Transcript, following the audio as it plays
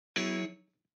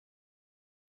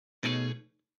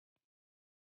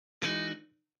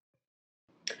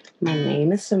My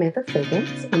name is Samantha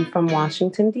Figgins. I'm from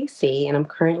Washington, D.C., and I'm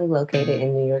currently located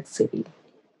in New York City.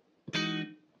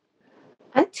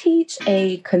 I teach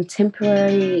a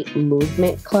contemporary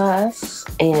movement class,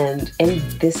 and in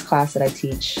this class that I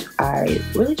teach, I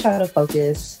really try to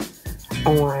focus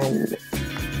on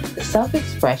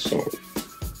self-expression.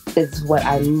 Is what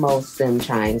I most am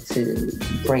trying to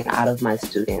bring out of my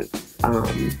students.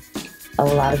 A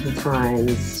lot of the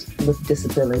times with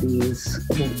disabilities,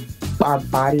 our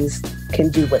bodies can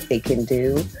do what they can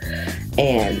do.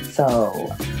 And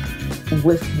so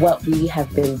with what we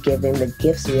have been given, the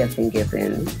gifts we have been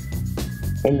given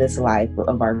in this life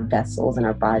of our vessels and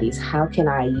our bodies, how can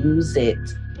I use it?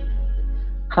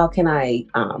 How can I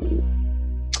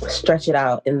stretch it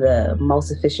out in the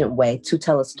most efficient way to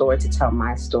tell a story, to tell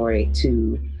my story,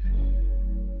 to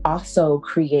also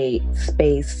create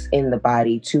space in the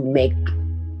body to make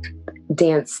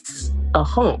dance a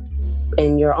home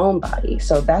in your own body.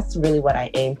 So that's really what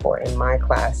I aim for in my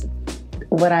class.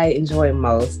 What I enjoy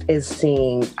most is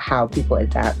seeing how people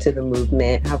adapt to the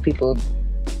movement, how people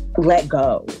let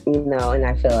go, and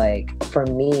I feel like for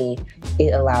me,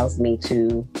 it allows me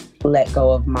to let go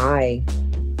of my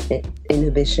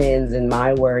inhibitions and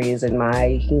my worries and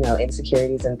my,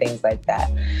 insecurities and things like that.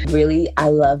 Really, I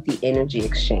love the energy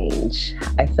exchange.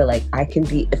 I feel like I can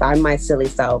be, if I'm my silly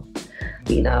self,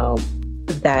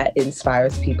 that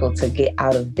inspires people to get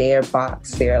out of their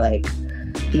box. They're like,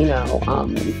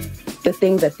 the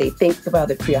things that they think about,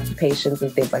 the preoccupations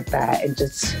and things like that, and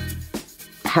just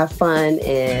have fun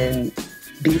and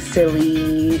be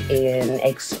silly and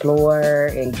explore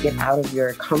and get out of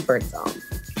your comfort zone.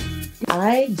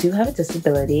 I do have a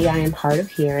disability. I am hard of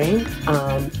hearing,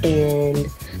 and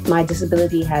my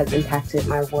disability has impacted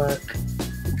my work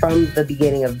from the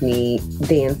beginning of me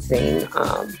dancing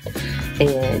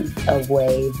in a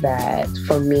way that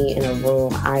for me in a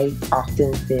room, I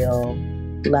often feel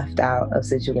left out of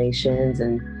situations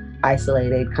and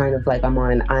isolated, kind of like I'm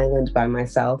on an island by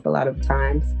myself a lot of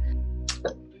times.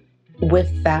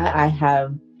 With that, I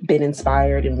have been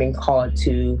inspired and been called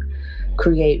to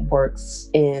create works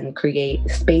and create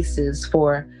spaces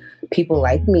for people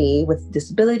like me with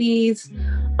disabilities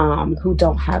who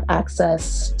don't have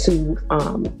access to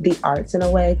the arts in a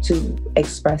way to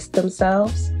express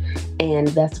themselves. And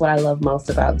that's what I love most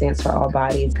about Dance for All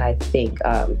Bodies. I think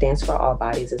Dance for All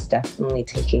Bodies is definitely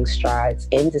taking strides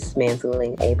in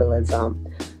dismantling ableism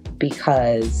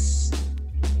because,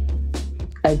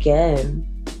 again,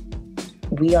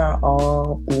 we are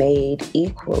all made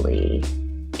equally.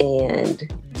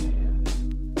 And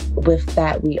with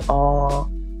that, we all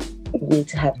need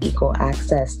to have equal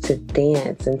access to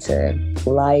dance and to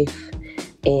life.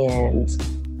 And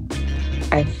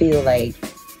I feel like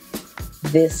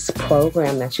this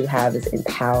program that you have is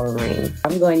empowering.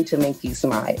 I'm going to make you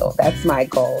smile. That's my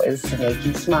goal, is to make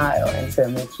you smile and to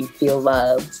make you feel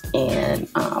loved and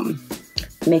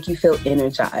make you feel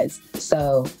energized.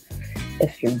 So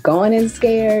if you're going in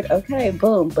scared, okay,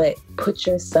 boom, but put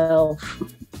yourself,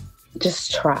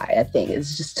 just try. I think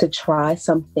it's just to try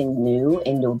something new,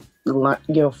 and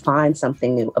you'll find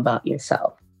something new about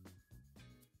yourself.